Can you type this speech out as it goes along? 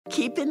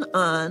Keepin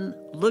On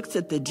looks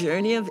at the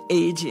journey of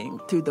aging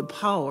through the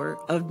power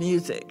of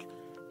music.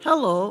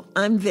 Hello,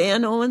 I'm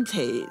Van Owens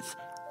Hayes,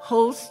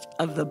 host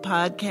of the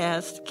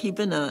podcast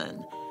Keepin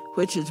On,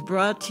 which is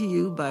brought to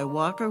you by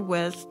Walker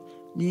West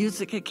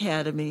Music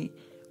Academy,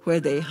 where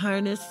they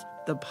harness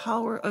the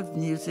power of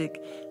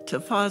music to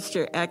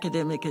foster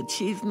academic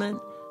achievement,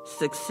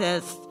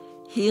 success,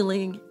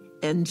 healing,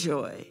 and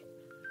joy.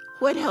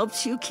 What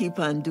helps you keep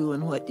on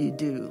doing what you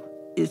do?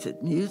 Is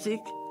it music?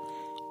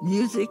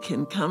 Music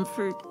can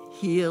comfort,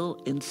 heal,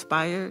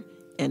 inspire,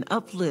 and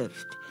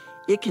uplift.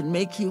 It can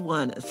make you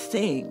want to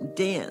sing,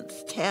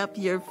 dance, tap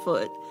your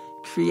foot,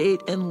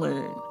 create, and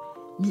learn.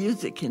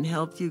 Music can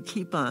help you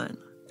keep on,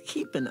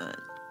 keeping on.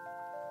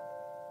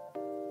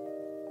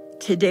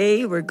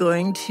 Today, we're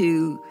going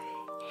to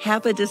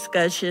have a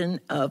discussion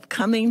of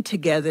coming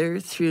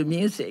together through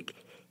music.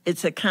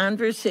 It's a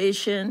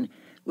conversation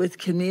with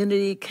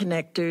community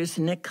connectors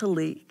Nick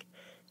Khaliq,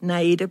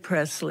 Nieeta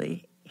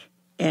Presley,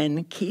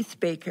 and Keith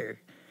Baker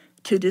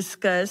to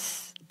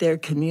discuss their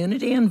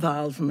community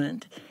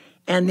involvement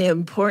and the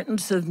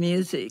importance of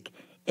music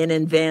in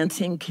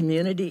advancing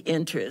community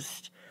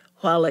interest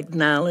while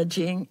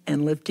acknowledging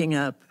and lifting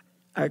up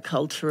our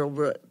cultural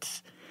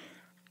roots.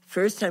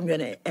 First, I'm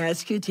going to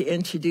ask you to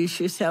introduce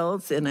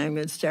yourselves, and I'm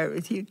going to start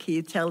with you,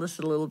 Keith. Tell us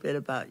a little bit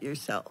about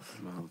yourself.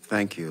 Well,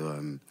 thank you.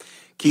 I'm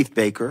Keith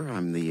Baker.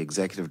 I'm the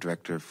executive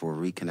director for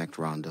Reconnect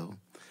Rondo,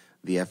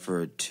 the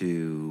effort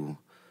to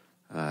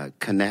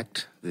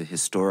connect the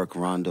historic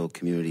Rondo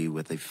community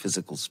with a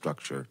physical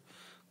structure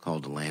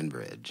called a land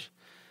bridge.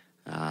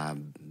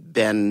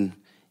 Been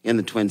in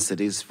the Twin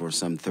Cities for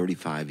some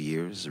 35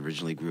 years.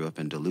 Originally grew up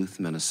in Duluth,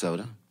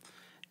 Minnesota,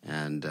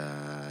 and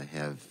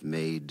have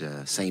made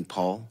St.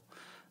 Paul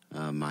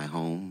my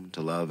home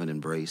to love and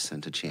embrace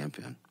and to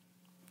champion.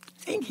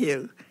 Thank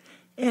you.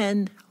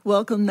 And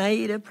welcome,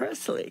 Nieeta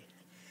Presley.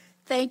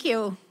 Thank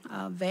you,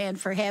 Van,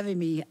 for having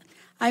me.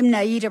 I'm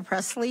Nieeta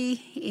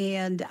Presley,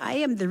 and I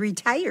am the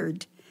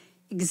retired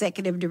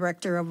executive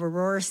director of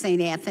Aurora St.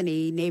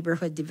 Anthony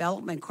Neighborhood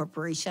Development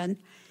Corporation.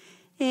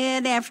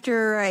 And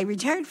after I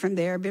retired from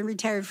there, I've been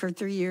retired for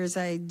 3 years,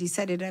 I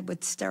decided I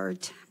would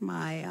start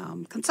my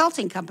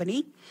consulting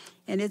company,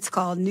 and it's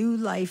called New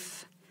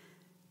Life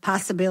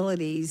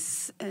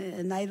Possibilities.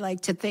 And I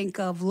like to think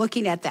of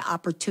looking at the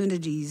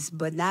opportunities,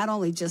 but not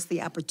only just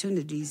the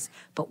opportunities,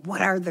 but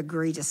what are the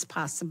greatest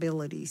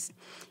possibilities.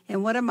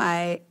 And one of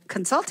my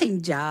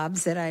consulting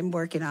jobs that I'm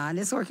working on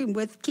is working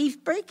with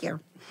Keith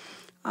Baker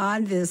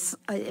on this,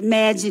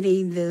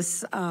 imagining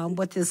this,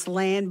 what this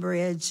land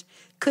bridge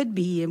could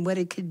be and what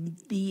it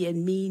could be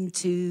and mean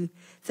to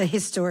the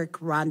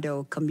historic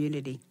Rondo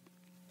community.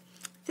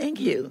 Thank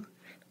you.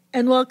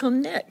 And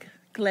welcome, Nick.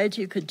 Glad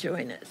you could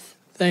join us.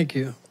 Thank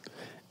you.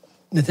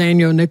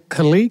 Nathaniel Nick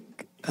Khaliq,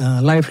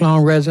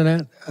 lifelong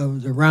resident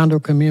of the Rondo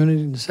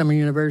community and the Summer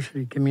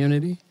University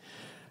community,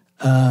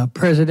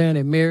 president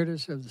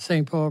emeritus of the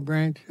St. Paul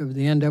branch of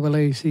the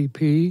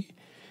NAACP,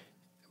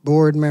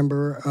 board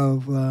member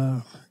of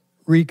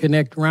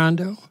Reconnect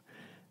Rondo.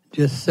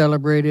 Just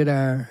celebrated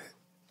our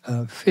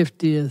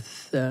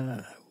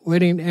 50th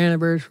wedding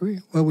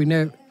anniversary. Well, we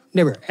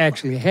never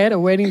actually had a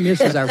wedding.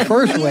 This is our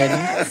first wedding.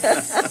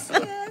 Yes.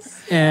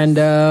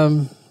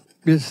 And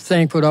just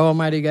thankful to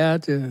Almighty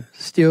God to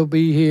still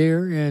be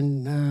here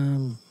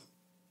and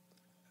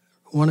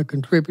want to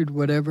contribute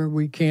whatever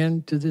we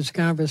can to this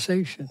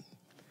conversation.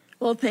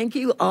 Well, thank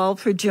you all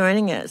for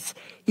joining us.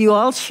 You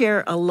all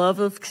share a love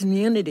of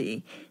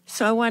community.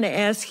 So I want to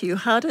ask you,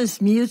 how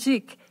does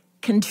music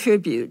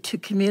contribute to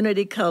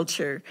community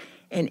culture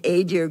and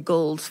aid your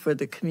goals for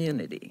the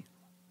community?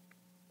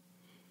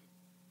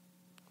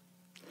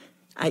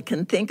 I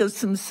can think of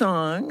some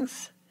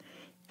songs,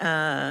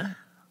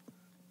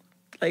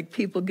 like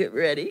People Get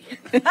Ready.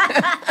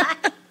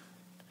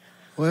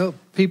 Well,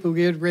 People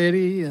Get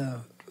Ready,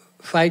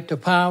 Fight the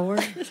Power.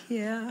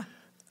 Yeah.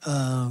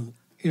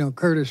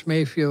 Curtis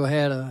Mayfield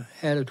had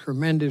a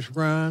tremendous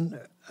run,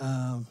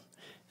 and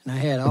I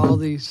had all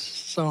these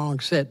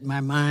songs set in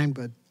my mind,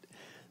 but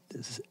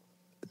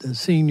the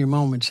senior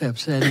moments have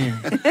set in.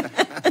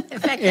 In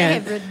fact, I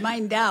have written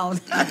mine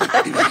down.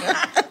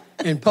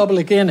 And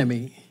Public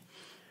Enemy.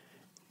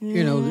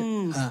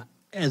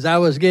 As I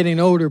was getting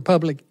older,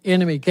 Public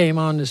Enemy came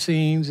on the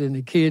scenes, and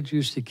the kids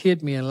used to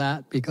kid me a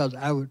lot because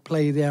I would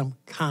play them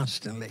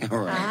constantly,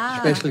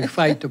 especially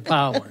Fight the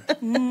Power.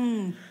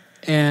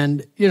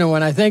 And,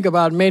 when I think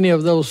about many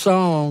of those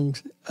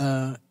songs,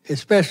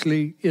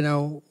 especially,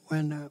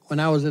 when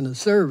I was in the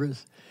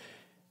service,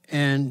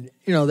 and,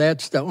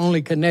 that's the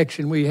only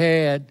connection we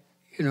had,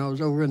 it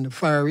was over in the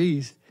Far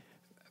East.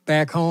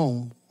 Back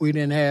home, we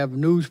didn't have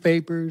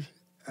newspapers,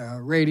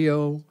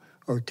 radio,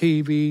 or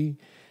TV,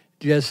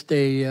 just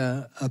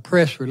a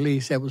press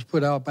release that was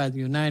put out by the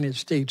United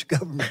States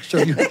government.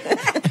 So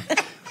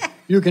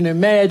you can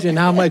imagine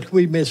how much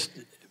we missed.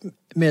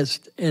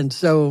 And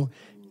so,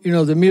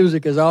 the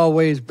music has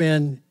always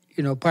been,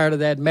 part of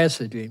that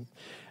messaging.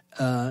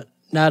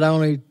 Not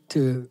only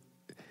to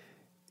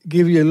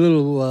give you a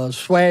little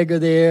swagger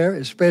there,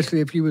 especially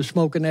if you were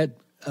smoking that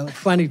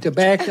funny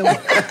tobacco,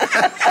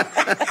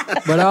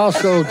 but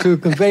also to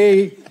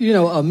convey,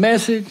 a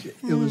message.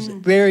 It was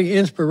very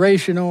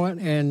inspirational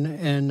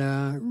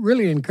and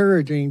really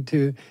encouraging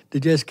to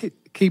just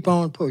keep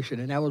on pushing.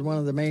 And that was one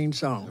of the main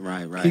songs.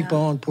 Right. Keep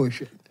on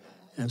pushing.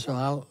 And so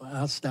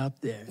I'll stop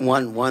there.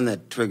 One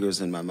that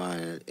triggers in my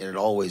mind, it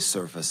always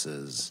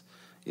surfaces,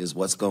 is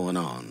What's Going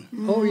On.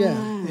 Oh,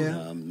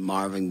 yeah.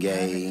 Marvin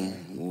Gaye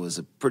was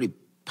a pretty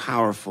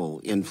powerful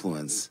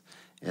influence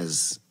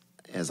as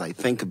I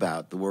think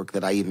about the work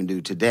that I even do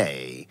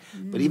today,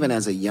 but even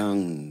as a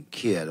young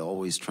kid,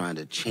 always trying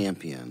to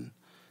champion,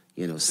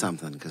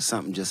 something, because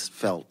something just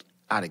felt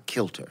out of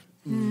kilter.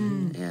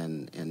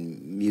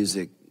 And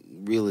music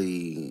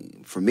really,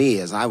 for me,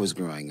 as I was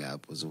growing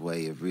up, was a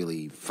way of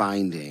really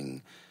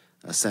finding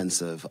a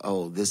sense of,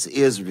 oh, this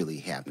is really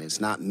happening.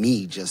 It's not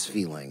me just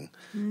feeling,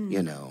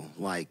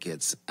 like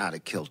it's out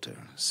of kilter.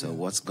 So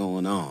what's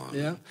going on?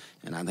 Yeah.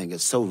 And I think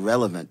it's so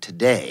relevant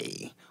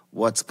today,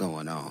 what's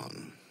going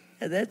on.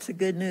 Yeah, that's the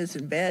good news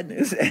and bad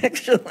news,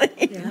 actually.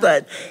 Yeah.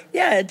 But,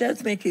 it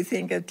does make you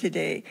think of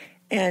today.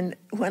 And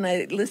when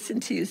I listen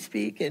to you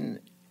speak, and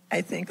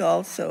I think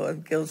also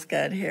of Gil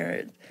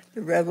Scott-Heron,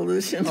 the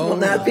revolution will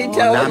not be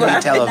televised. Not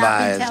be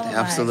televised. Not be televised.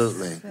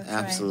 Absolutely. That's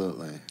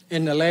Absolutely.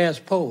 In The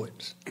Last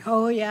Poets.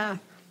 Oh, yeah.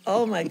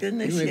 Oh, my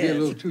goodness, You may be a yes.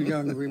 little too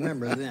young to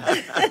remember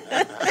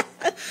that.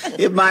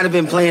 It might have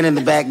been playing in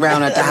the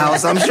background at the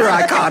house. I'm sure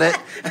I caught it.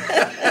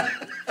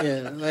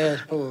 Yeah, The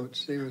Last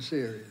Poets, they were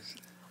serious.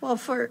 Well,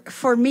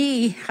 for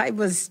me, I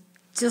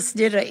just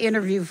did an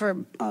interview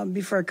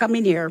before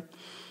coming here,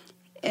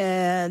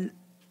 and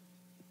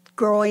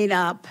growing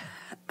up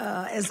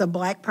as a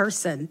black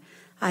person,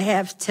 I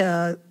have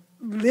to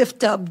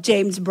lift up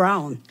James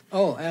Brown.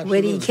 Oh, absolutely.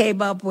 When he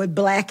came up with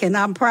Black and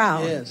I'm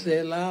Proud. Yeah, say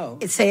it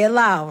loud. Say it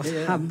loud.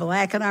 Yeah. I'm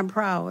black and I'm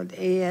proud.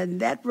 And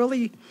that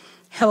really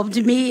helped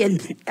me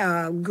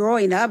in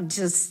growing up,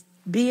 just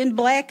being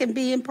black and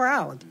being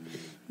proud,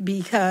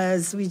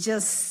 because we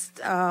just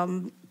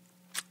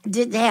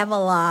didn't have a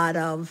lot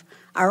of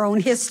our own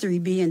history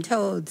being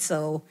told.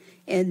 So,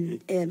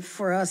 and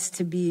for us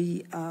to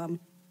be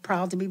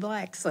proud to be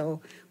black.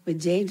 So when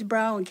James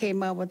Brown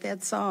came out with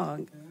that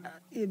song,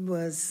 it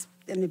was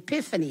an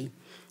epiphany.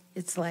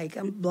 It's like,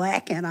 I'm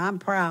black and I'm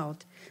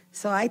proud.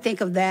 So I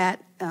think of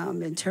that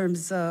in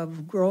terms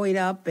of growing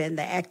up and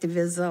the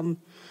activism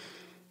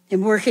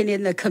and working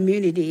in the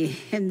community.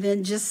 And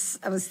then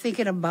I was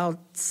thinking about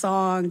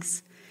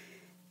songs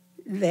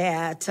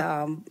that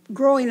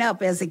growing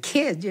up as a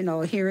kid,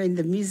 hearing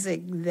the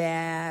music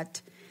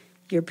that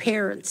your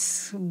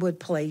parents would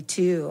play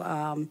too.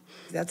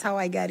 That's how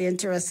I got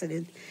interested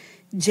in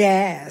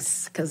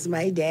jazz, because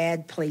my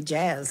dad played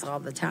jazz all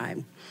the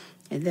time.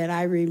 And then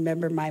I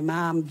remember my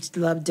mom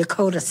loved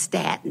Dakota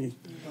Staton.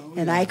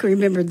 And I can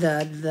remember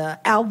the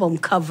album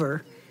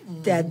cover,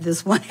 that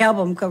this one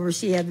album cover,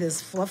 she had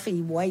this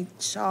fluffy white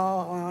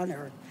shawl on,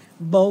 her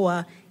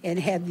boa, and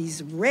had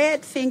these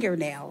red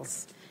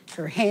fingernails.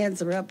 Her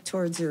hands are up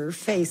towards her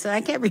face. And I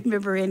can't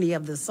remember any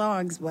of the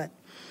songs, but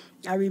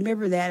I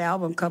remember that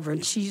album cover,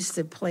 and she used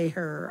to play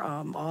her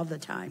all the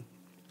time.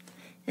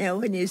 Now,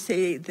 when you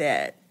say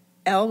that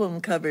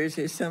album covers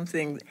are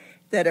something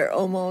that are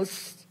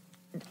almost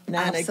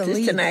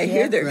non-existent, I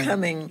hear they're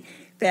coming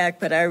back,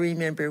 but I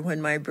remember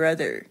when my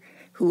brother,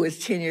 who was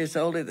 10 years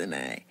older than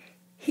I,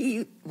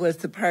 he was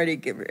the party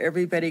giver.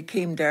 Everybody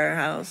came to our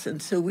house,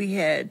 and so we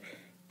had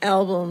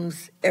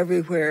albums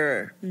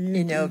everywhere,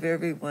 of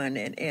everyone,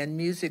 and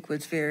music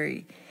was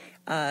very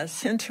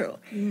central.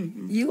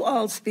 You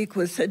all speak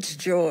with such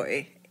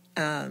joy,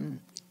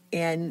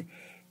 and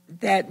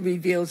that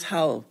reveals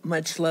how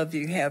much love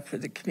you have for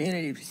the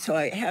community. So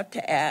I have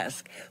to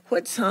ask,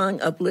 what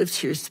song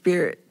uplifts your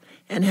spirit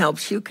and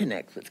helps you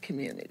connect with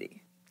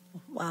community?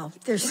 Wow,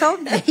 there's so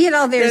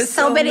there's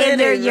so many in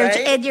there. Right?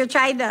 And you're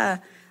trying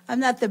to. I'm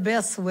not the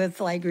best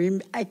with I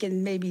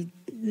can maybe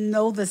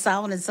know the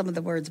sound and some of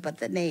the words, but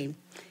the name.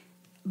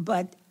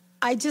 But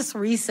I just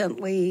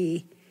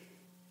recently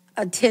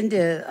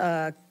attended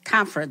a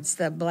conference,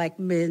 the Black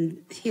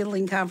Men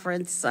Healing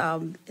Conference.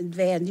 And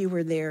Van, you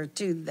were there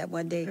too that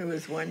one day. It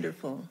was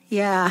wonderful.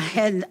 Yeah,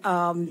 and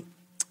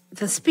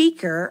the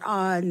speaker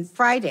on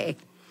Friday,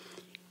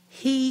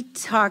 he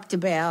talked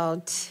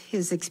about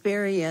his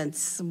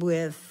experience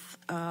with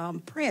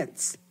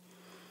Prince.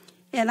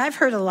 And I've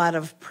heard a lot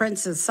of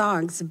Prince's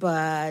songs,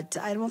 but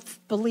I don't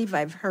believe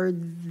I've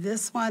heard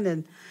this one.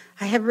 And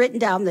I have written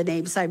down the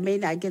name, so I may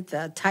not get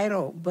the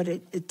title, but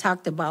it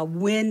talked about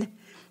when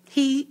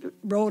he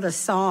wrote a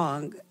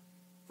song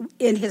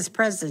in his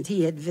presence.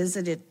 He had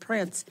visited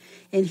Prince,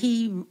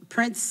 and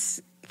Prince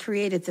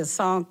created this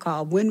song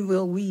called "When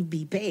Will We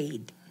Be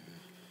Paid?"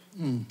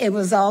 It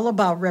was all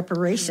about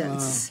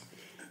reparations.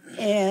 Wow.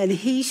 And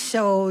he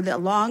showed,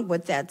 along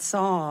with that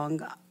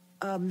song,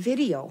 a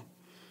video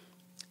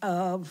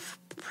of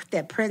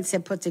that Prince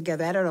had put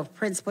together. I don't know if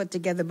Prince put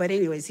together, but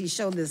anyways, he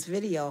showed this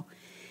video.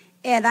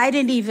 And I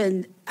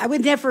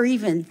would never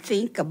even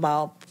think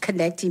about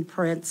connecting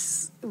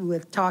Prince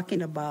with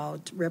talking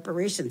about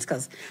reparations,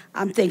 because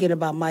I'm thinking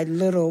about my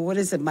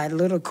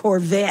little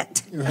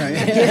Corvette. Right.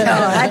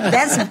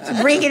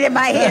 That's ringing in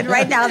my head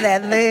right now,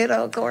 that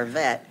little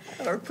Corvette.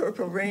 Or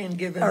Purple Rain,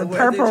 given Or the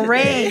weather Purple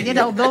today.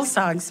 Rain, those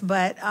songs.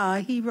 But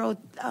he wrote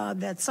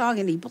that song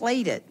and he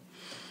played it.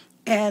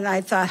 And I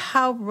thought,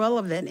 how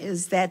relevant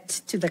is that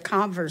to the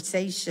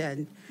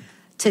conversation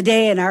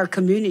today in our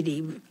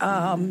community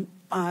on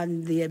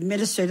the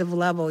administrative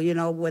level,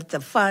 with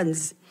the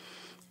funds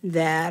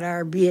that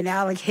are being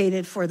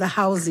allocated for the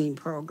housing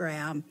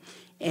program.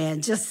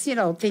 And just,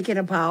 thinking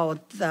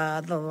about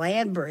the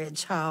land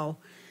bridge, how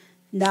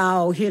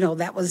now,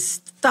 that was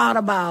thought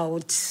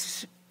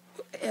about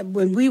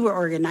when we were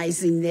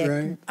organizing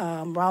Nick,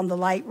 around the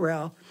light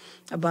rail,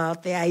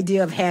 about the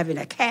idea of having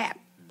a cap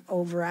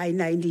over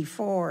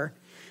I-94.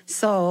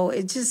 So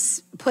it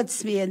just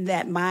puts me in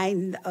that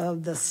mind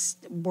of the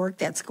work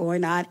that's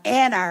going on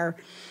and our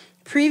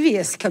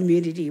previous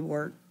community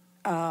work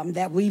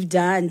that we've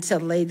done to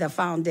lay the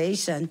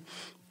foundation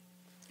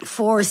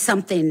for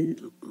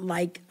something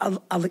like an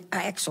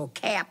actual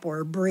cap or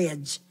a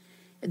bridge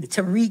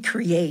to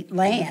recreate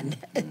land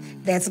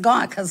that's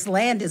gone, because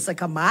land is a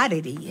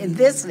commodity in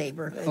this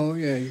neighborhood. Oh,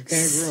 yeah, you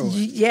can't grow it.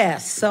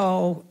 Yes,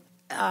 so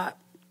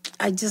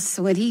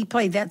when he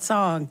played that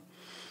song,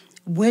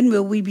 When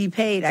Will We Be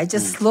Paid? I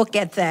just look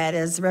at that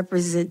as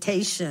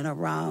representation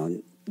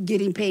around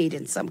getting paid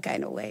in some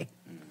kind of way.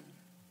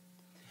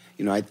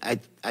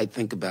 I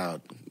think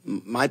about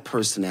my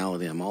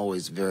personality. I'm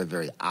always very,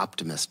 very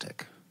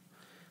optimistic.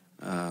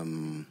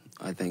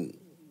 I think,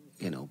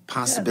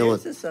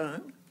 possibility. There's a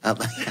song.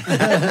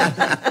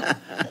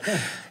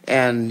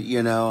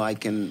 And, I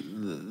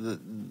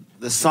can,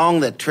 the song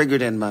that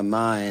triggered in my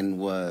mind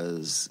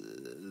was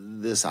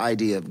this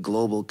idea of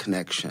global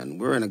connection.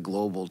 We're in a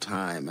global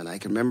time, and I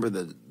can remember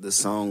the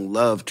song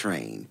Love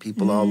Train.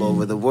 People all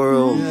over the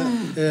world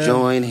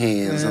join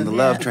hands on the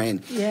Love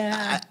Train.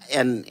 Yeah.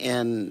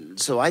 And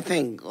so I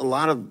think a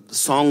lot of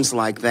songs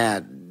like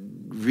that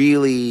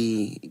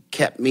really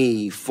kept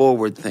me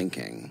forward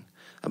thinking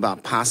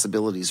about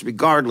possibilities,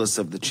 regardless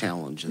of the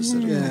challenges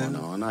that are going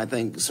on. I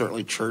think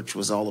certainly church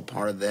was all a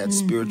part of that.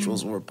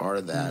 Spirituals were a part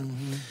of that.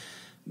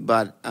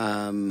 But,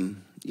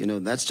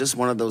 that's just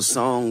one of those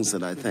songs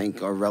that I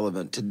think are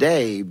relevant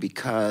today,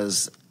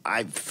 because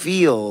I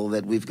feel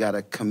that we've got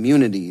a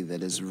community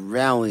that is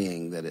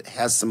rallying, that it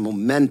has some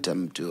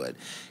momentum to it,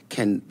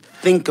 can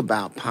think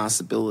about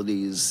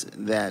possibilities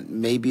that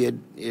maybe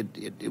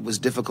it was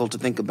difficult to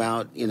think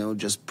about,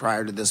 just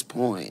prior to this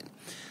point.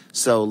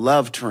 So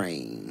Love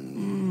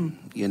Train,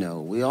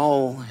 we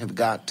all have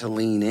got to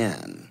lean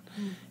in.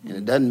 And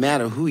it doesn't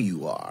matter who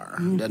you are.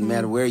 It doesn't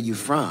matter where you're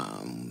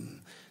from.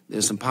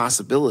 There's some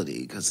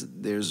possibility, because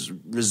there's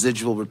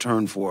residual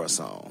return for us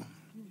all.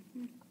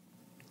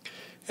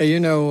 Hey,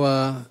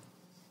 I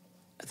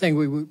think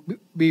we would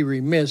be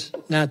remiss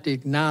not to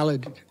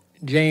acknowledge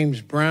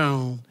James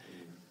Brown's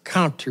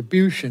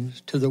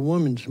contributions to the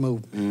women's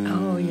movement.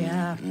 Oh,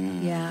 yeah,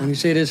 yeah. When he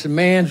said it's a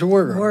man's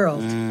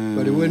world.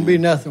 But it wouldn't be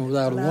nothing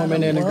without a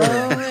woman and a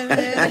girl.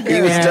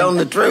 He was telling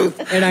the truth.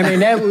 And I mean,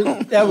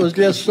 that was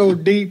just so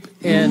deep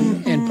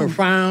and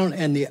profound,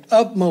 and the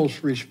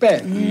utmost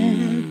respect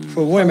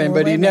for women,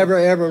 but he never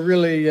ever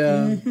really,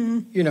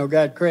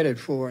 got credit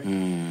for it.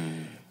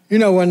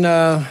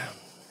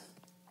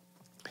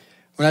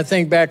 When I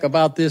think back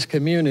about this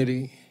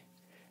community,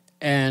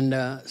 and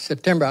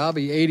September I'll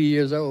be 80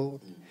 years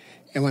old,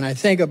 and when I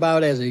think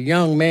about as a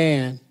young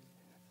man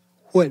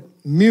what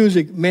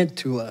music meant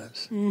to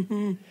us,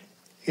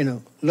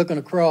 looking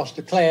across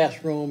the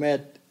classroom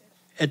at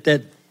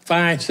that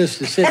fine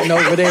sister sitting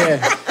over there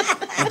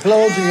and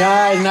closing your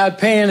eyes, not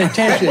paying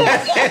attention,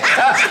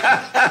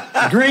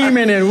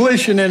 dreaming and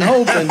wishing and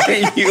hoping.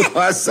 You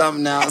are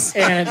something else.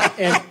 And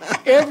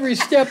every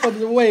step of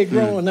the way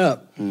growing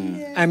up,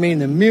 I mean,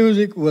 the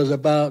music was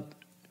about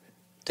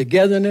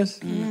togetherness,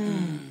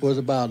 was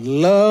about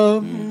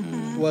love,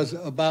 was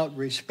about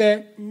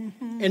respect.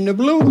 And the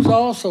blues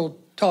also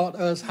taught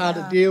us how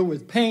to deal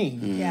with pain.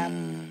 Yeah.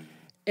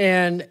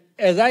 And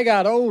as I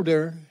got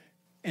older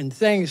and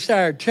things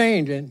started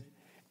changing,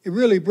 it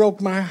really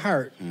broke my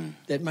heart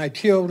that my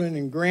children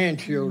and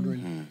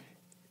grandchildren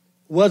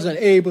wasn't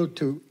able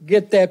to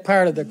get that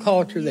part of the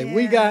culture that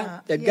we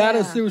got, that got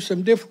us through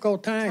some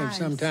difficult times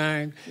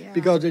sometimes,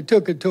 because it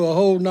took it to a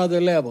whole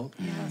nother level.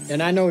 Yes.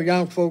 And I know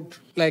young folks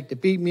like to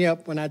beat me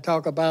up when I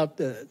talk about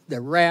the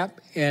rap,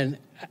 and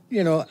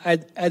I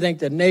think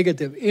the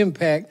negative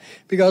impact,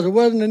 because it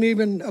wasn't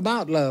even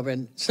about love.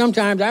 And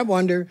sometimes I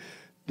wonder,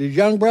 do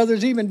young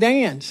brothers even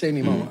dance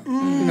anymore?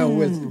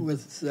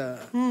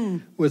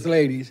 With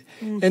ladies.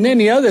 And then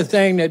the other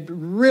thing that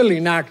really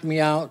knocked me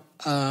out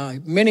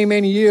many,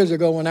 many years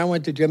ago when I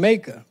went to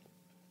Jamaica,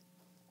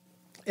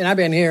 and I've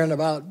been hearing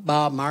about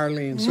Bob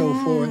Marley and so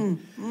forth.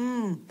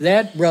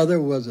 That brother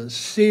was a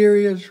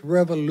serious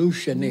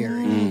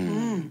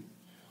revolutionary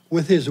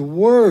with his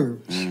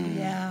words.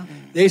 Yeah.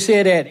 They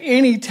said at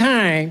any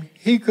time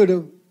he could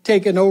have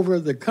taken over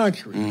the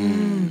country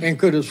and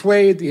could have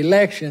swayed the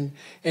election,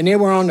 and they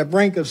were on the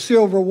brink of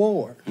civil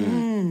war.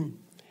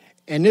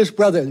 And this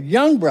brother,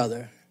 young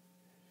brother,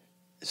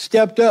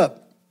 stepped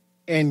up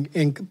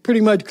and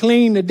pretty much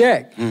cleaned the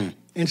deck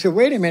and said,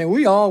 wait a minute,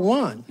 we all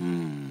won.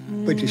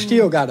 But you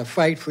still got to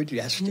fight for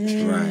justice.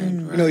 You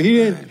know,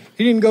 he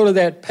didn't go to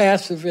that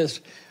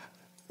pacifist,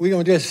 we're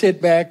going to just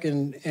sit back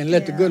and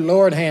let the good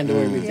Lord handle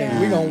everything.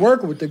 We're going to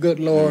work with the good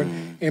Lord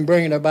in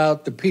bringing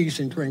about the peace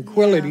and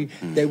tranquility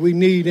that we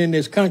need in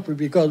this country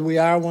because we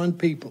are one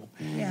people.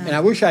 And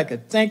I wish I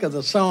could think of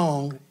the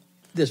song,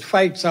 this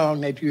fight song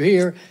that you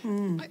hear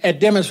at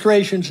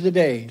demonstrations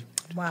today.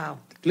 Wow.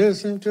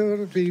 Listen to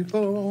the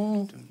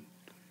people.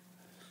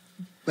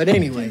 But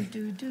anyway.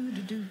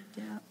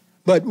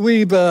 But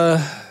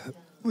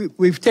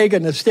we've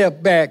taken a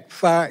step back,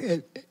 far,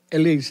 at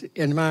least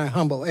in my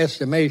humble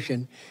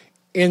estimation,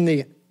 in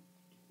the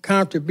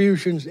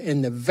contributions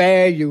and the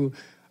value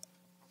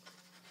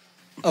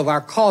of our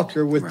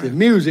culture with the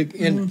music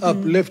in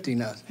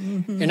uplifting us.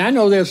 And I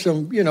know there's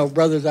some,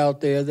 brothers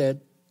out there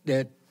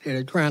that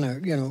are trying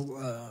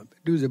to,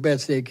 do the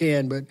best they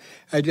can, but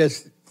I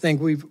just think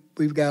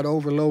we've got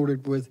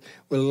overloaded with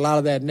a lot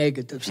of that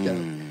negative stuff,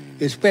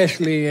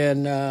 especially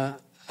in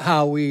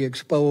how we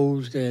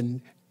exposed and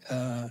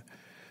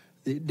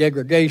the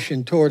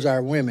degradation towards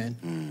our women.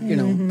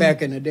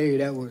 Back in the day,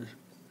 that was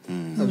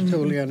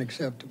totally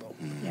unacceptable.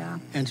 Yeah.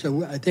 And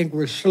so I think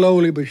we're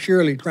slowly but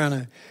surely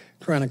trying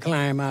to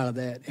climb out of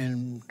that.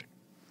 And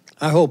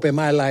I hope in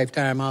my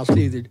lifetime I'll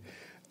see the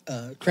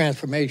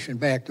transformation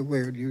back to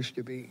where it used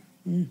to be.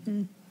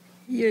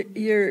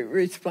 Your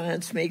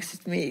response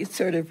makes me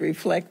sort of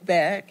reflect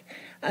back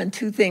on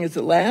two things.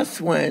 The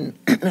last one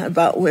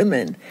about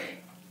women.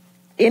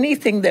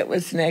 Anything that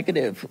was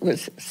negative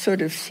was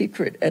sort of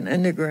secret and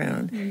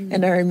underground.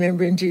 And I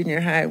remember in junior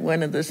high,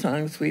 one of the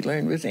songs we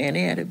learned was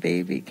Annie Had a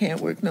Baby,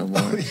 Can't Work No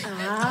More.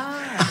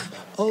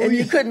 And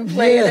you couldn't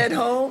play it at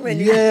home.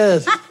 And if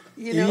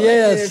you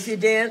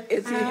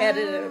had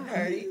it at a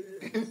party.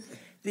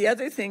 The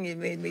other thing you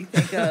made me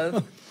think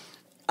of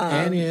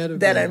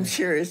that I'm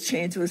sure has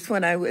changed was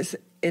when I was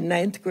in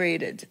 9th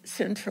grade at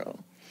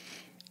Central.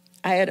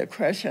 I had a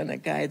crush on a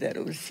guy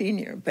that was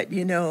senior, but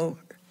you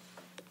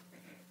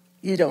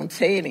don't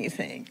say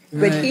anything.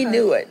 But he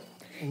knew it.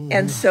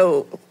 And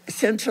so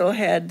Central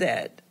had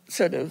that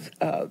sort of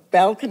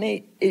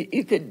balcony.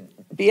 You could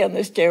be on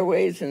the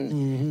stairways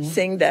and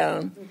sing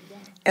down.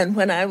 And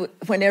when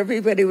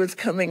everybody was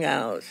coming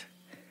out,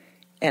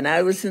 and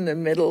I was in the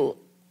middle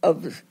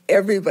of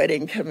everybody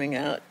coming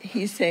out,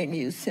 he sang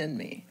You Send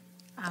Me.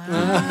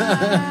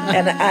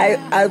 And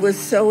I was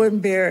so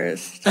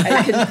embarrassed.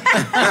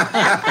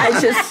 I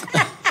just...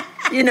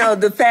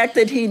 the fact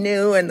that he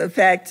knew and the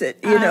fact that,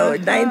 in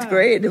 9th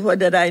grade, what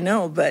did I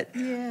know? But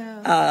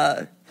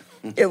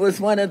it was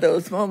one of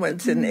those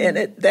moments, and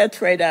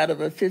that's right out of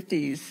a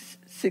 50s,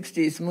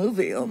 60s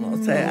movie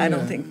almost. I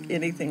don't think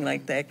anything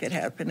like that could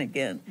happen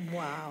again.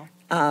 Wow.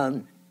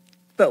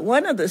 But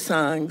one of the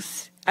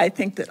songs I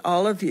think that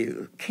all of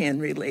you can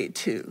relate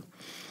to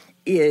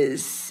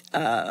is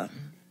A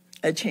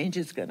Change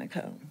Is Gonna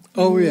Come.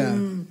 Oh, yeah.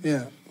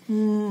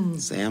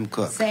 Sam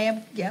Cooke.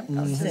 Sam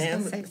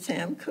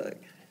Cooke.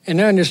 And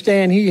I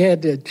understand he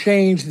had to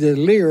change the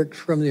lyrics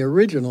from the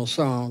original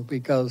song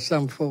because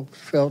some folks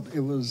felt it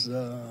was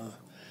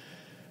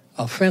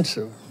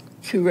offensive.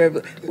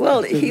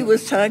 Well, he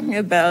was talking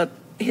about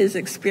his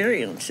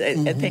experience.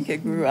 I think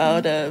it grew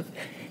out of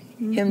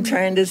him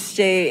trying to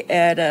stay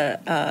at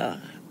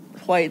a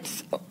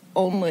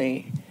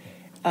whites-only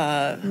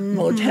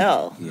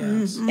motel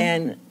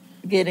and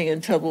getting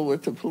in trouble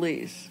with the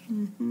police.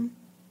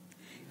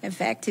 In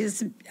fact,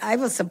 I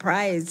was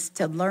surprised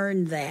to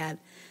learn that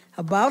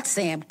about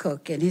Sam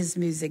Cooke and his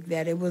music,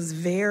 that it was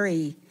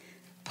very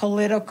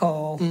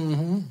political.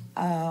 And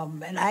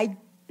I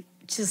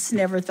just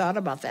never thought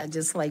about that.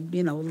 Just like,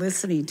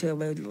 listening to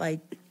him, like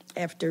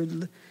after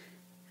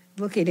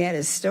looking at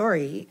his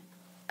story,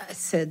 I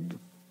said,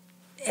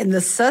 and the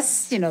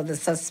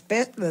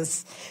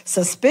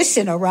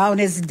suspicion around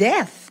his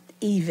death,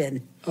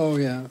 even. Oh,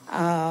 yeah.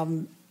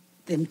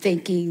 And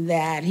thinking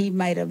that he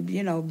might have,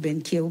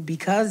 been killed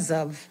because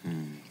of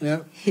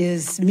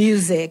his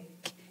music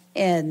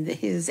and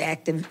his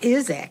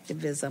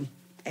activism,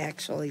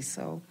 actually.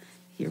 So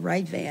you're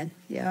right, Van.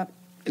 Yeah.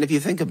 And if you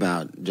think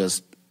about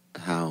just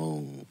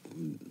how,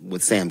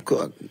 with Sam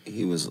Cooke,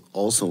 he was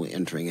also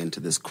entering into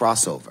this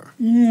crossover.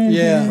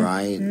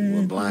 Right?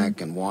 Where black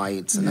and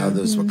whites and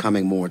others were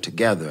coming more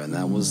together, and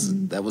that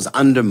was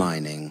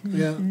undermining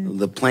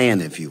the plan,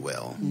 if you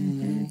will.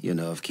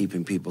 Of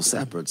keeping people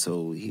separate.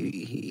 So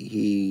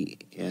he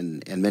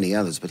and many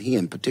others, but he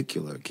in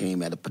particular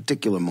came at a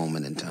particular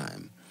moment in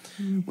time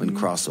when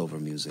crossover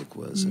music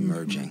was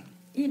emerging.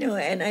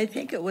 And I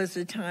think it was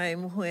a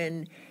time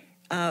when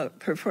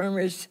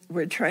performers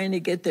were trying to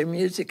get their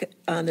music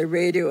on the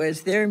radio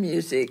as their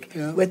music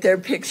with their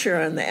picture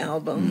on the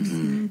albums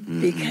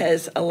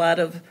because a lot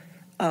of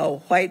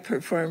white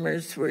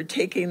performers were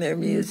taking their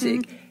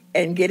music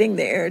and getting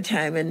the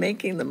airtime and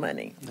making the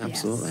money.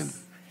 Absolutely.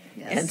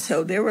 Yes. And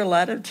so there were a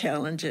lot of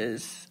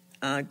challenges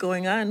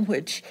going on,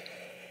 which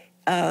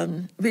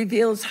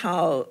reveals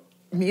how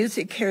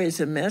music carries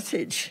a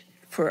message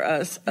for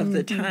us of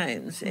the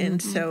times.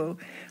 And so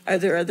are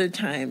there other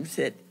times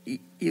that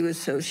you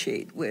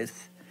associate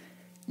with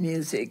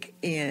music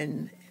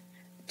and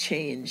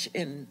change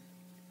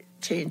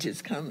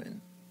is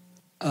coming?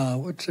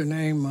 What's her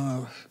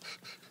name?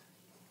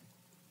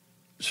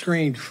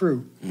 Strange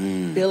Fruit.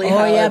 Billie Oh,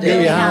 Holiday. yeah,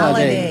 Billie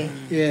Holiday.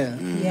 Yeah.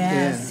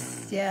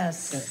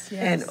 Yes.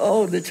 And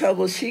the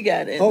trouble she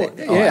got in. Oh,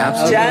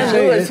 yeah. John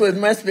Lewis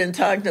must have been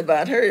talking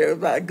about her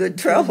about good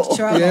trouble.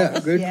 Yeah,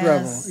 good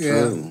Yes. trouble. Yeah,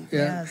 True.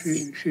 yeah.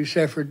 Yes. She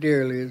suffered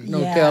dearly. There's no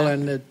Yeah.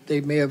 telling that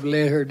they may have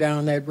led her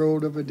down that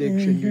road of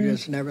addiction. You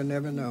just never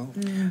know.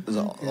 There's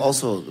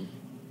also,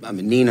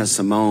 Nina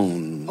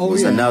Simone Oh,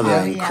 was yeah. another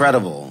Oh,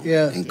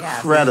 yeah.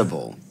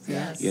 incredible.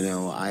 Yes. You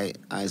know, I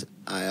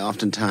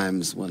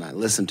oftentimes when I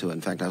listen to it,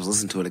 in fact, I was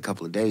listening to it a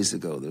couple of days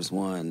ago. There's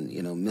one,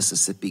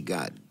 Mississippi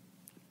got.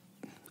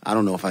 I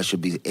don't know if I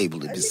should be able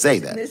to say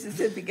that.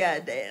 Mississippi,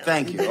 goddamn.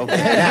 Thank you. Okay.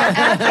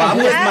 Now,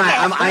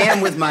 well, I am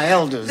with my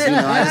elders.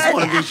 I just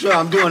want to be sure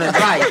I'm doing it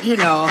right.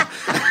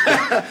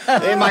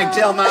 They might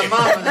tell my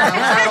mama that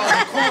I'm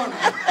out on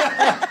the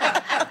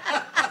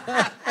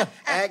corner.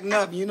 Acting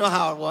up, you know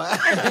how it was.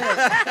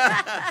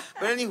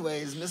 But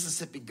anyways,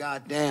 Mississippi,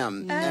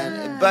 goddamn.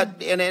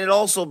 And it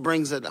also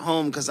brings it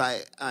home because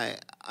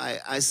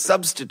I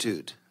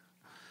substitute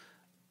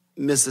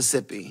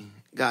Mississippi,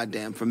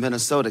 goddamn, for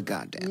Minnesota,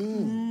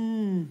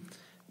 goddamn.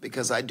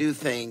 Because I do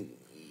think,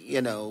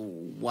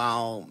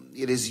 while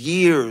it is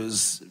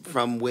years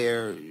from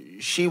where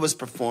she was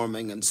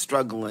performing and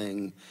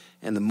struggling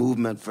in the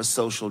movement for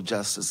social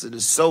justice, it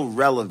is so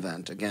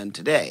relevant again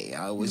today.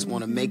 I always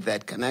want to make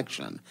that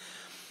connection.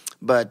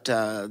 But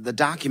the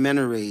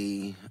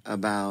documentary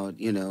about,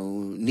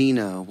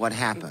 Nina, What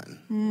Happened?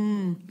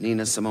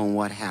 Nina Simone,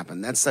 What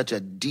Happened? That's such a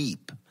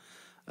deep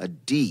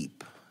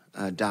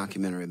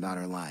documentary about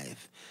her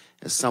life.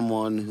 As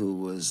someone who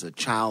was a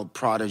child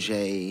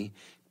protege,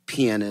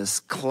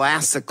 pianist,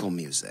 classical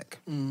music,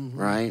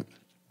 right?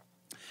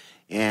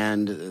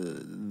 And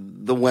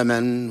the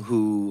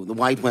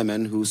white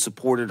women who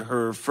supported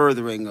her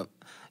furthering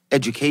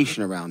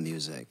education around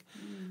music.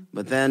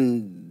 But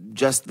then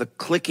just the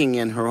clicking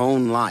in her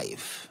own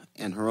life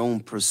and her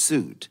own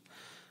pursuit,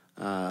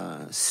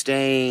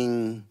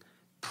 staying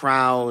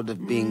proud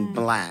of being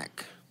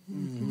black,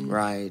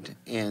 right?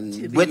 And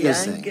To be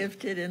witnessing. young,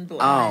 gifted, and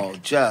black. Oh,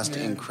 just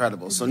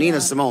incredible. So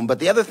Nina Simone. But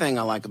the other thing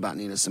I like about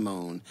Nina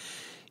Simone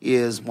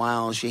is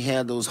while she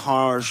had those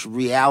harsh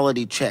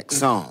reality check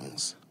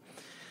songs,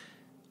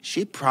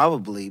 she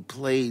probably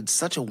played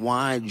such a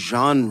wide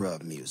genre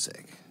of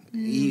music.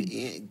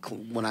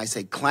 When I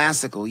say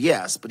classical,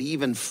 yes, but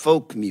even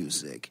folk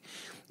music,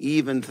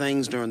 even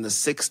things during the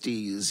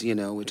 60s,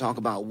 we talk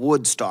about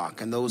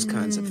Woodstock and those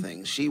kinds of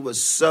things. She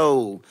was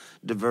so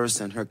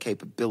diverse in her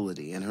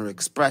capability and her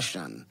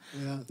expression,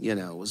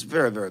 was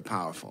very, very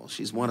powerful.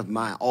 She's one of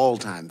my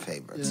all-time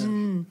favorites.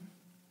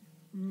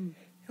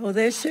 Well,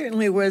 there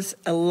certainly was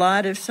a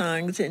lot of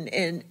songs,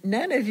 and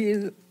none of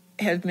you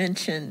have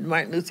mentioned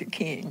Martin Luther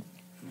King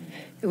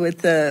with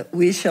the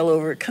We Shall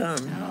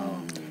Overcome.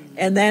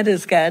 And that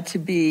has got to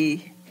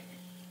be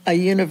a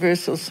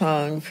universal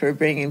song for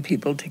bringing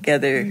people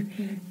together,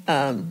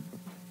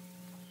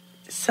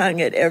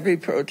 sung at every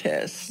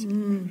protest,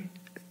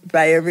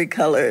 by every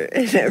color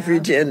and every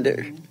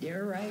gender.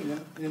 You're right.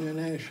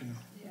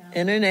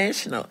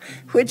 International,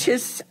 which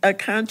is a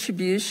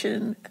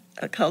contribution,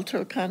 a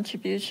cultural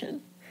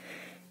contribution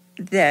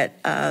that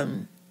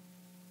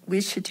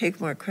we should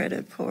take more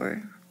credit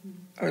for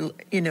or,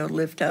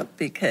 lift up,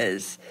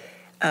 because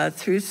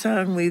through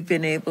song we've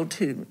been able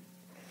to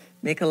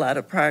make a lot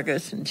of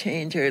progress and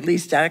change, or at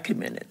least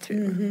document it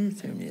through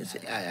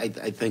music. I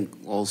think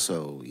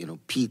also,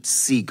 Pete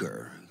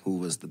Seeger, who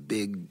was the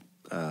big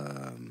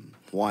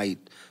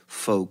white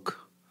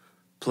folk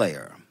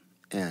player,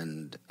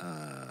 and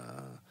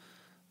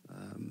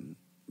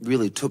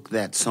really took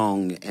that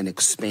song and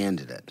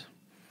expanded it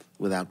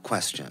without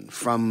question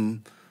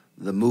from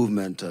the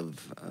movement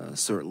of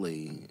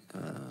certainly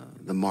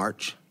the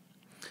march,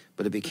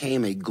 but it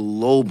became a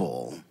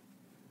global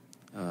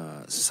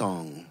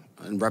song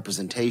and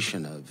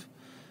representation of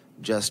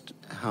just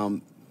how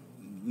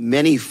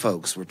many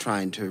folks were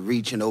trying to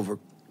reach and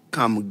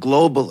overcome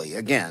globally.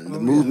 Again, the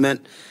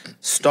movement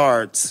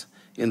starts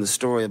in the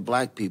story of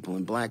black people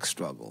and black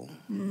struggle,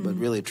 but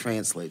really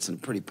translates in a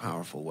pretty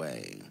powerful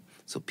way.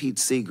 So Pete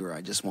Seeger, I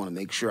just want to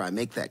make sure I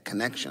make that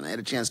connection. I had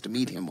a chance to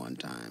meet him one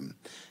time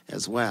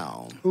as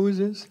well. Who is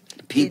this?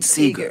 Pete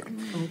Seeger,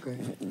 Okay.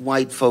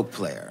 white folk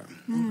player.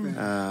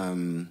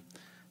 Okay.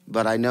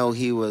 But I know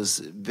he was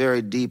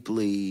very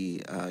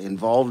deeply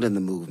involved in the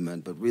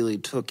movement, but really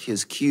took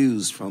his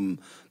cues from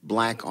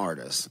black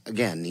artists,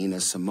 again, Nina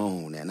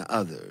Simone and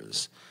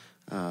others.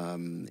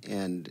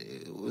 And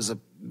it was a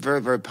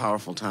very, very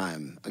powerful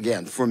time,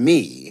 again, for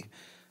me.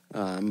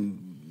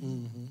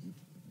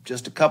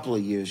 Just a couple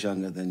of years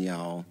younger than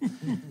y'all.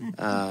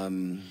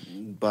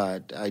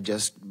 But I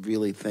just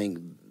really think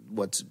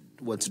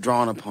what's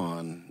drawn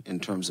upon in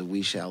terms of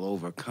 "We Shall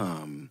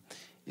Overcome,"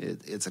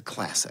 it's a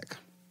classic.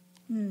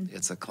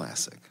 It's a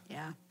classic.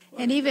 Yeah.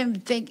 And even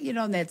think, in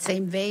that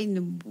same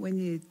vein, when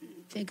you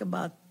think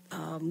about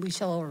 "We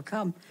Shall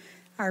Overcome,"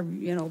 our,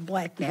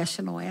 Black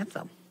national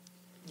anthem.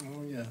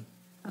 Oh, yeah.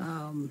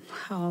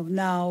 How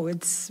now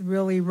it's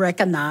really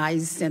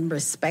recognized and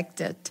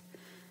respected.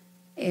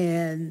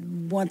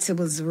 And once it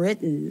was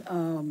written,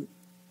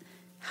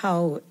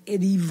 how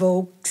it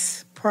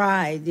evokes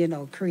pride,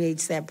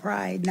 creates that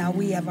pride. Now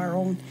we have our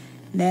own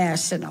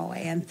national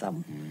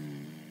anthem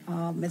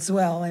as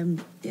well.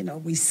 And,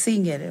 we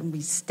sing it and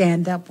we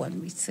stand up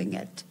when we sing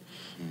it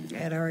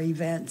at our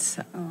events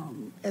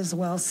as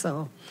well.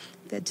 So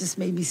that just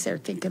made me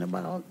start thinking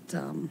about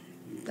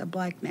the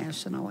Black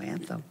national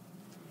anthem.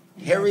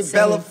 Harry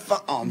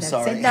Belafonte. Oh, I'm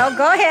sorry. No,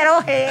 go ahead,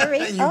 oh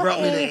Harry. You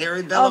brought me to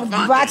Harry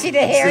Belafonte. Oh, brought you to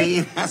Harry.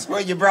 See, that's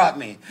where you brought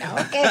me.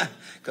 Okay.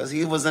 Because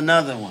he was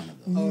another one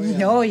of them. Oh, yeah.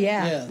 No,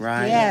 yeah. Yeah.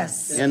 Right?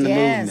 Yes. In the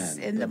yes.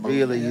 movement. In the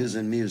Really movement.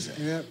 using music.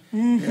 Yep.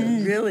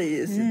 It really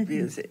is his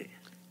music.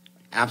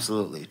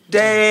 Absolutely.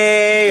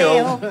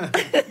 Deo.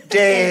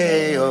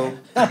 Deo.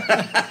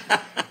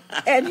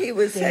 And he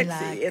was Daylight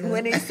sexy. And good.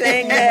 when he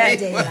sang that,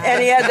 Daylight.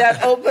 and he had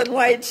that open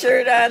white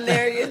shirt on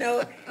there,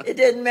 it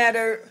didn't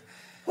matter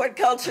what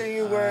culture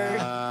you were,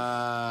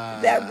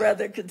 that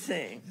brother could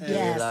sing.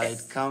 Yes.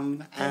 Daylight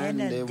come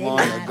and And they a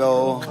want to daylight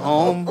go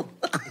home.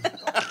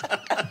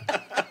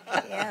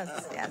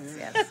 Yes.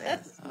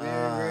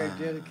 Very, very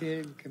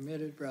dedicated and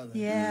committed brother.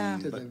 Yeah.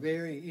 To the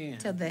very end.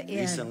 To the end.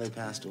 Recently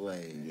passed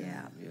away.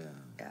 Yeah. Yeah.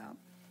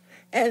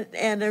 Yeah.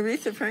 And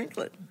Aretha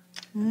Franklin,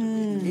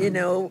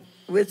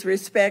 with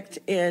respect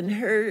in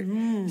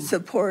her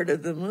support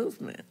of the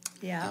movement.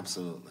 Yeah.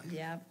 Absolutely.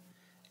 Yeah.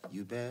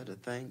 You better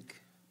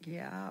think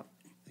Yeah. about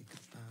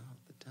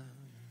the time.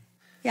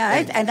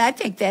 Yeah, and I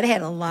think that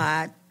had a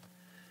lot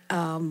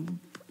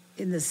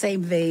in the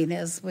same vein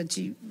as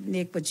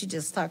Nick, what you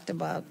just talked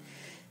about.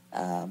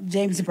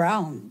 James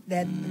Brown,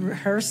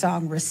 her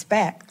song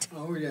 "Respect"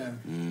 Oh, yeah.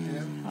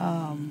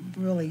 Yeah.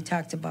 really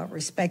talked about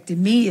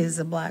respecting me as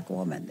a black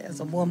woman, as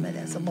a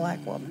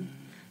black woman.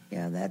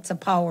 Yeah, that's a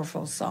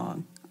powerful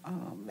song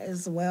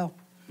as well.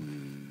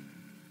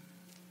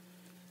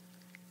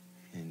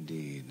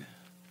 Indeed.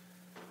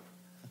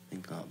 I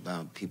think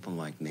about people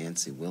like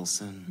Nancy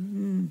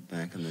Wilson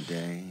back in the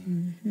day,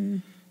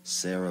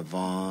 Sarah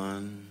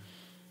Vaughan.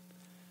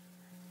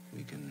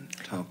 We can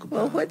talk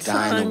about what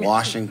Dinah song-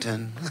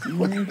 Washington. I'm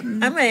going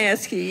to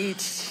ask you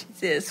each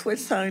this. What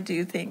song do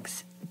you think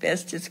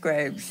best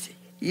describes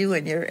you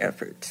and your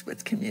efforts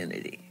with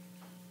community?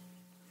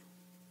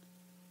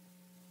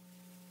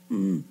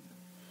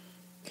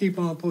 Keep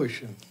on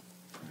pushing.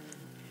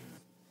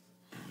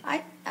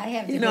 I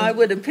have to I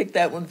would have picked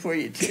that one for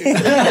you, too.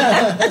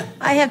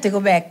 I have to go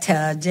back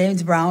to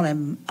James Brown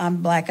and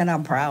 "I'm Black and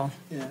I'm Proud."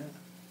 Yeah.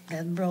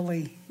 That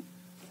really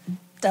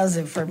does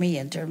it for me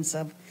in terms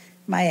of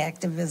my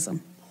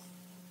activism.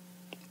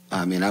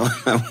 I mean, I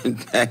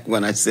went back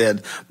when I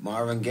said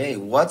Marvin Gaye.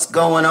 What's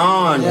going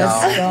on, y'all?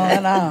 What's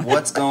going on?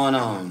 What's going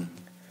on?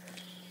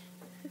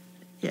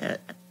 Yeah.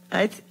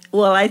 I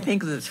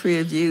think the three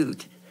of you,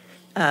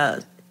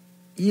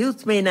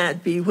 youth may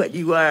not be what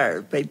you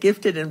are, but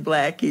gifted and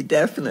black, you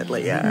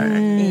definitely are.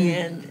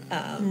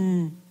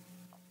 And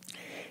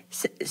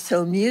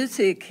so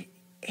music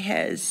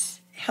has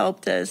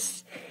helped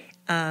us.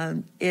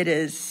 It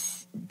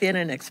has been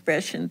an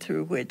expression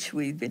through which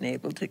we've been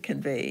able to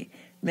convey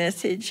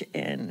message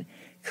and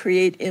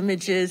create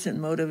images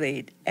and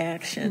motivate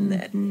action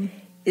that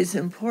is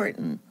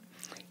important.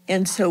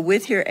 And so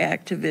with your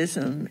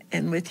activism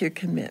and with your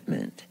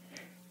commitment,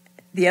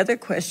 the other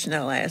question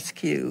I'll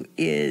ask you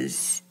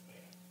is,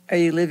 are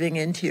you living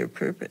into your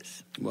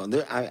purpose? Well,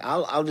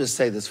 I'll just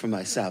say this for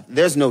myself.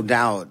 There's no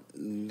doubt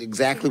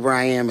exactly where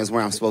I am is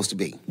where I'm supposed to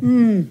be.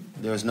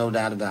 There's no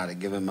doubt about it,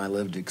 given my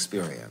lived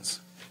experience.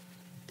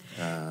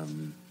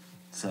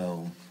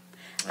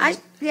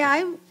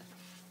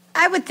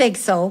 I would think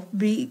so.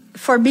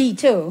 For me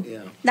too.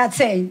 Yeah. Not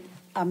saying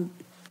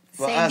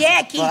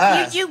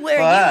Keith, you where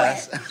you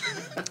at?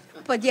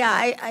 But yeah,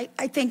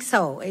 I think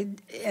so.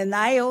 And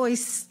I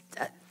always,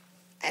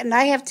 and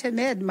I have to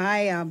admit,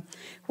 my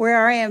where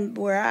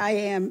I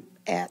am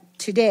at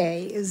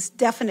today is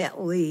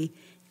definitely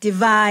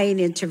divine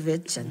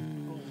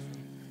intervention,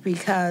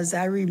 because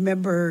I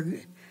remember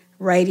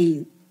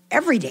writing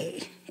every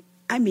day.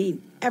 I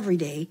mean, every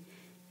day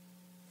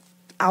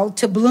out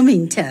to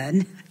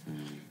Bloomington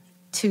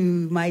to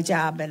my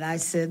job, and I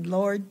said,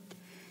 Lord,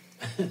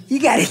 you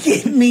got to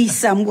get me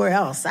somewhere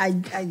else. I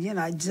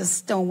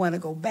just don't want to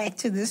go back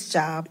to this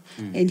job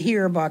and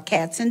hear about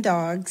cats and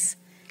dogs.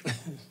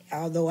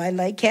 Although I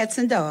like cats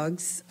and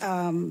dogs,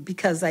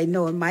 because I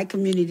know in my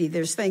community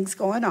there's things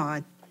going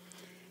on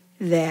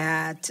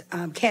that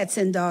cats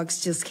and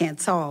dogs just can't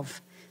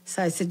solve.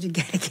 So I said, you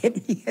got to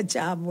get me a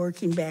job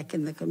working back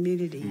in the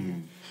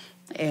community.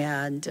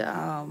 And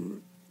I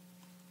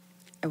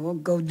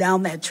won't go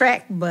down that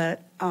track,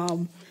 but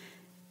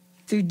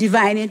through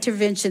divine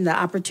intervention, the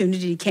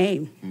opportunity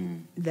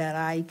came that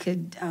I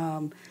could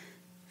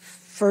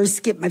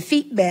first get my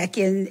feet back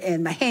in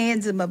and my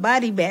hands and my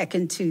body back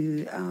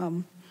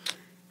into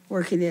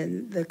working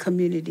in the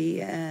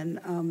community. And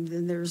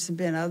then there's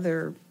been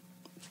other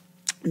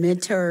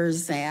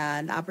mentors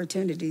and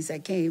opportunities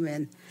that came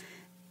in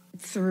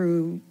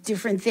through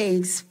different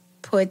things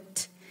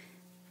put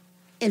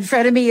in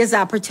front of me as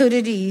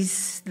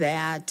opportunities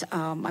that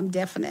I'm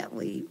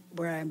definitely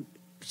where I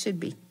should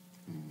be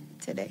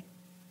today.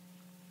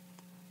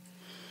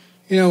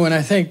 You know, when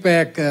I think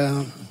back,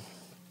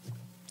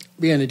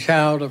 being a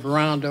child of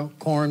Rondo,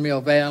 Cornmeal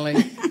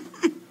Valley,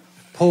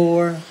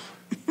 poor,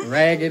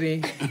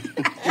 raggedy,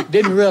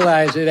 didn't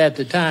realize it at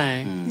the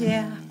time.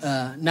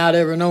 Yeah. Not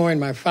ever knowing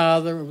my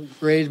father, was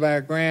raised by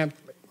our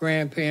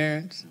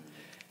grandparents,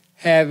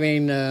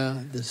 having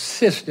the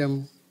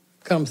system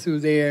come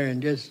through there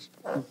and just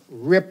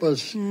rip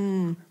us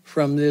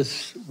from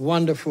this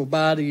wonderful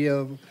body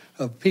of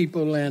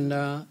people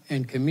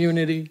and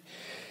community.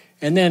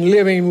 And then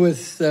living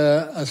with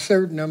a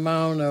certain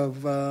amount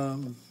of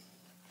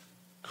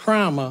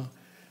trauma,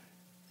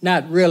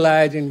 not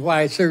realizing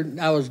why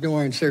I was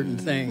doing certain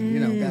things.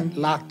 You know, got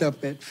locked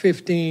up at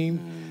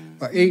 15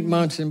 for 8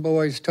 months in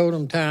Boys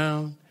Totem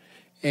Town.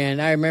 And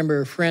I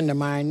remember a friend of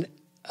mine,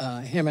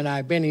 him and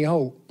I, Benny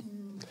Hope,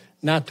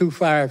 not too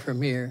far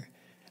from here,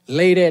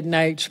 late at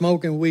night,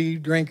 smoking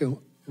weed, drinking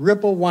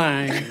Ripple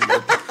wine.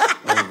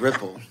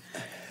 Ripple.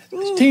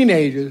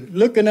 Teenagers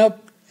looking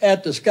up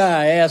at the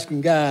sky,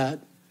 asking God,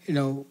 you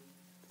know,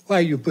 why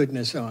are you putting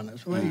this on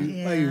us? Why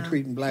are you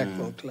treating black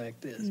folks like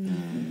this?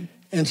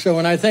 And so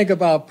when I think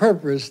about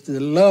purpose, the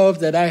love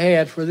that I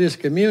had for this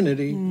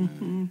community,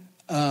 you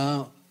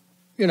know,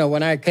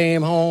 when I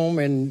came home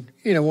and,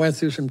 you know, went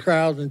through some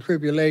trials and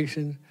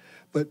tribulations,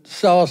 but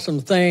saw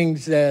some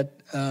things that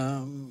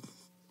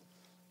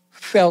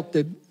felt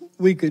that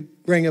we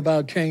could bring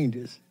about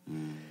changes.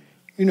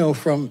 You know,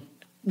 from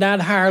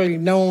not hardly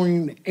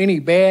knowing any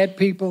bad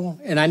people,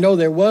 and I know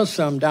there was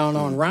some down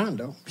on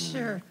Rondo.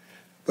 Sure.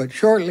 But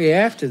shortly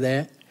after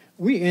that,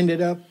 we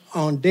ended up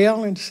on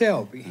Dale and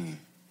Selby,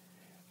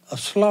 a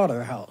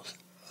slaughterhouse,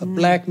 of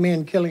black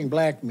men killing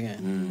black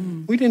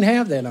men. We didn't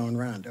have that on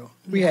Rondo.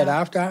 We had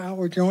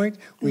after-hour joints.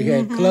 We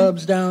had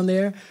clubs down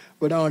there.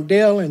 But on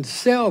Dale and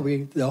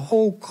Selby, the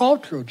whole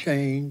cultural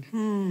change,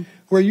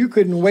 where you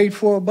couldn't wait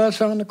for a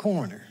bus on the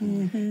corner.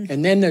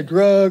 And then the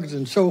drugs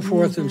and so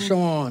forth and so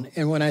on.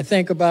 And when I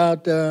think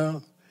about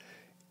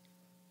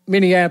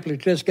Minneapolis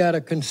just got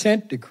a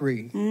consent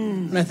decree.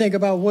 And I think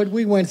about what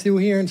we went through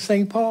here in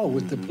St. Paul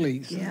with the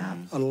police.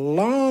 A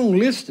long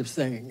list of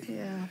things.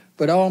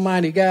 But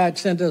Almighty God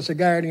sent us a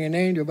guardian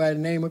angel by the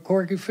name of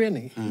Corky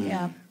Finney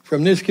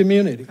from this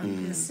community.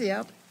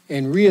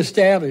 And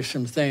reestablished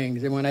some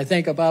things. And when I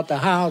think about the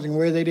housing,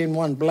 where they didn't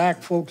want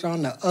black folks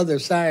on the other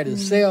side of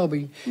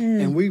Selby,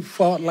 and we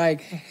fought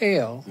like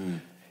hell,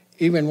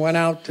 even went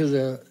out to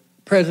the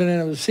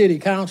president of the city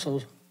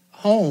council's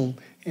home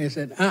and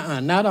said,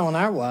 not on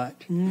our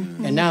watch.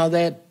 And now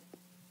that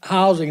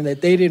housing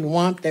that they didn't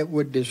want, that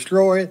would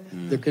destroy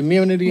the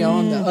community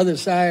on the other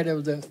side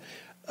of the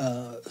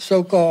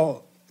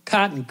so-called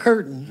Cotton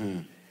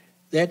Curtain,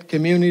 that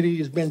community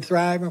has been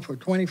thriving for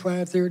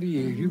 25, 30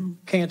 years. You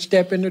can't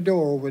step in the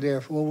door over there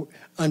for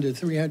under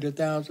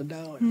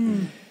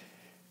 $300,000.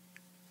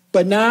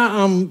 But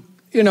now,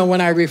 you know,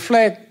 when I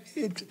reflect,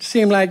 it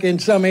seemed like in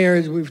some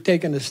areas we've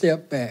taken a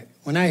step back.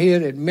 When I hear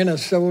that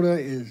Minnesota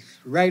is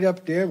right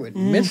up there with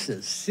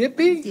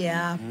Mississippi,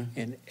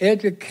 and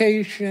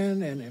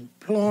education and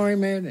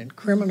employment and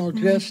criminal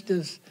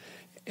justice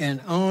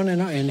and on,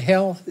 and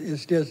health,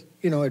 is just,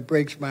 you know, it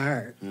breaks my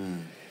heart.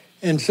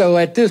 And so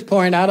at this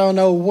point, I don't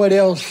know what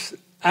else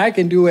I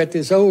can do at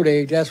this old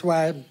age. That's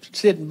why I'm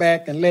sitting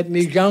back and letting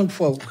these young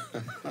folk,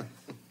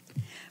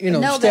 you know,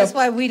 no, that's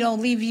why we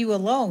don't leave you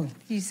alone.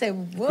 You say,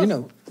 well, you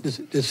know,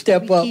 to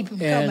step up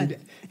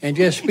and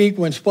just speak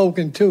when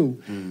spoken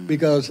to,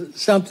 because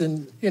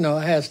something, you know,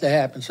 has to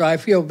happen. So I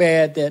feel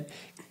bad that,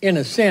 in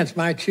a sense,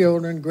 my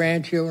children,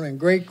 grandchildren, and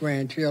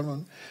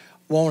great-grandchildren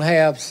won't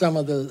have some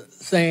of the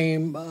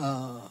same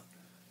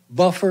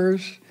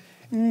buffers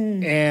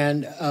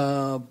and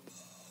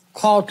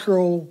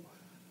cultural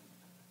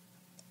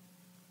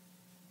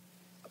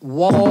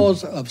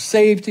walls of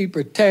safety,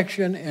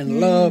 protection, and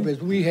love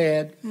as we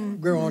had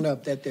growing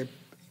up. That they're,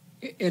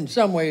 in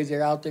some ways,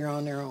 they're out there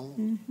on their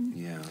own.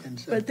 And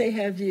so, but they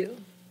have you.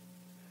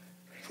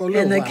 For a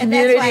little And the while.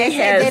 community and that's why I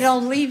said has, they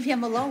don't leave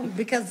him alone,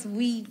 because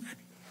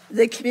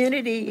the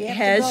community have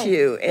to has go.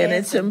 you, and They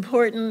it's have to.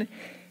 important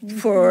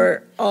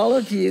for all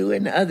of you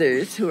and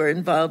others who are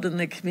involved in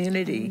the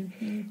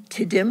community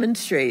to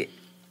demonstrate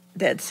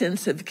that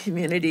sense of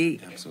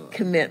community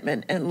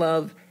commitment and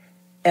love,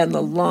 and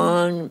the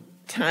long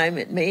time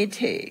it may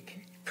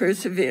take,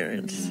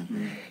 perseverance,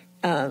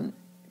 to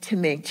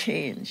make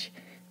change.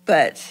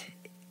 But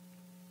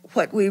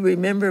what we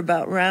remember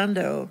about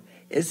Rondo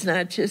is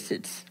not just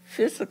its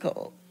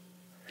physical,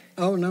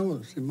 oh no,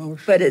 it's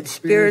emotional, but it's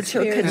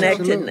spiritual Absolutely.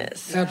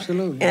 connectedness.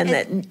 Absolutely. And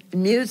that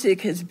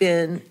music has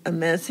been a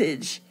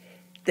message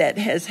that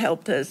has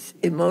helped us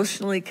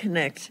emotionally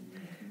connect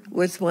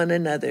with one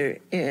another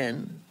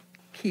and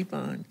keep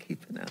on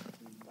keeping on.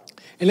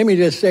 And let me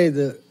just say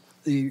the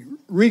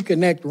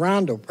Reconnect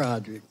Rondo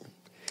project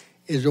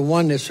is the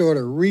one that sort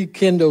of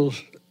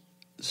rekindles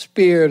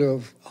spirit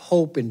of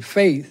hope and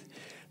faith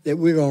that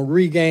we're going to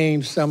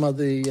regain some of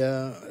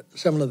the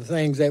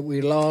things that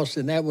we lost,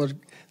 and that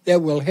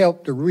will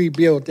help to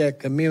rebuild that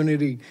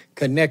community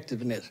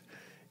connectiveness,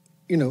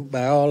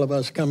 by all of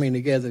us coming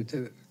together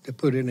to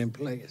put it in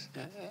place.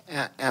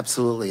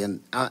 Absolutely.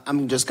 And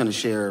I'm just going to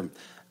share,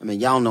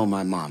 y'all know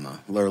my mama,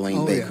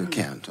 Lurleen Baker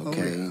Kent,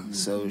 okay? Oh, yeah.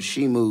 So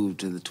she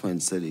moved to the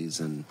Twin Cities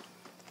in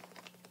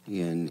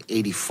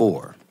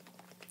 84.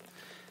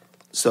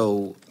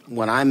 So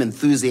when I'm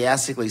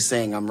enthusiastically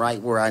saying I'm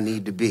right where I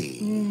need to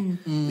be,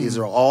 these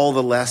are all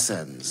the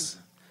lessons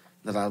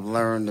that I've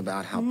learned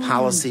about how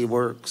policy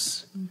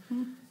works,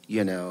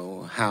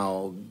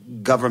 how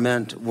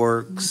government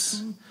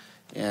works,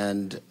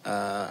 and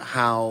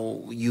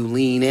how you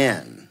lean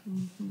in,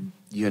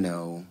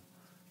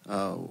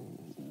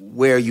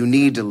 where you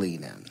need to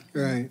lean in.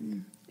 Right.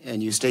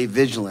 And you stay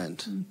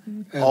vigilant,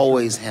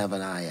 always have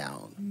an eye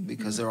out,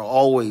 because there are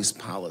always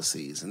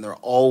policies and there are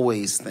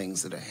always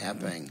things that are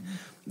happening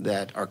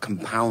that are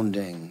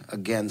compounding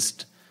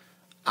against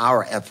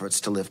our efforts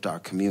to lift our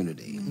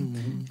community.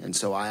 And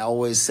so I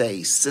always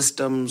say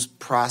systems,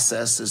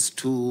 processes,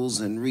 tools,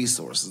 and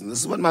resources. And this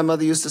is what my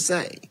mother used to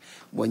say.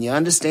 When you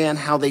understand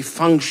how they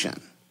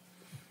function,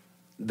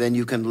 then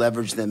you can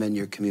leverage them in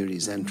your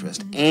community's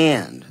interest.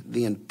 And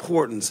the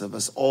importance of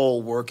us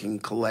all working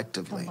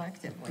collectively.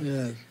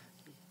 Yes.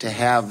 To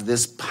have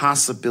this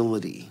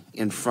possibility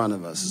in front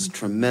of us is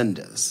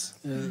tremendous.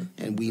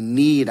 And we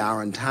need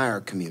our entire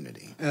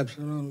community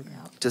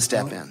to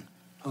step in.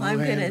 I'm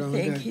going to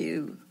thank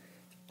you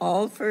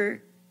all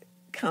for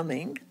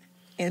coming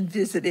and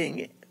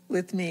visiting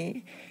with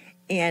me.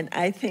 And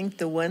I think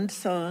the one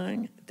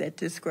song that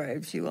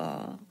describes you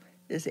all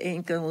is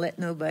Ain't Gonna Let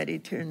Nobody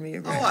Turn Me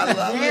Around. Oh, I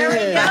love it. There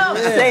we go.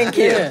 Thank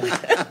you.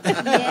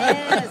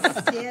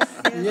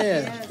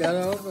 Yes. Got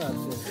all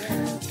about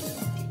that.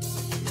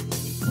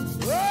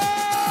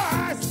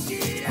 I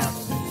see ya.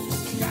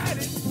 Got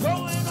it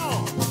going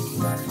on.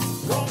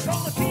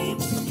 Gonna keep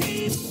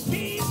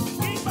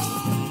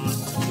on.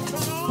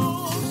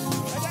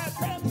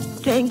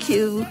 Thank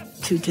you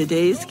to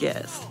today's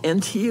guest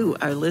and to you,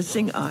 our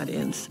listening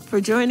audience,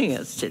 for joining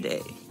us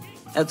today.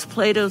 As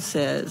Plato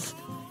says,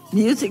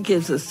 music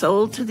gives a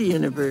soul to the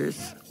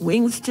universe,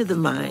 wings to the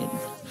mind,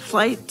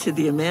 flight to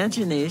the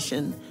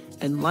imagination,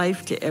 and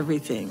life to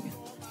everything.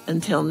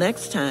 Until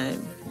next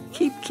time,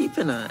 keep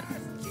keeping on.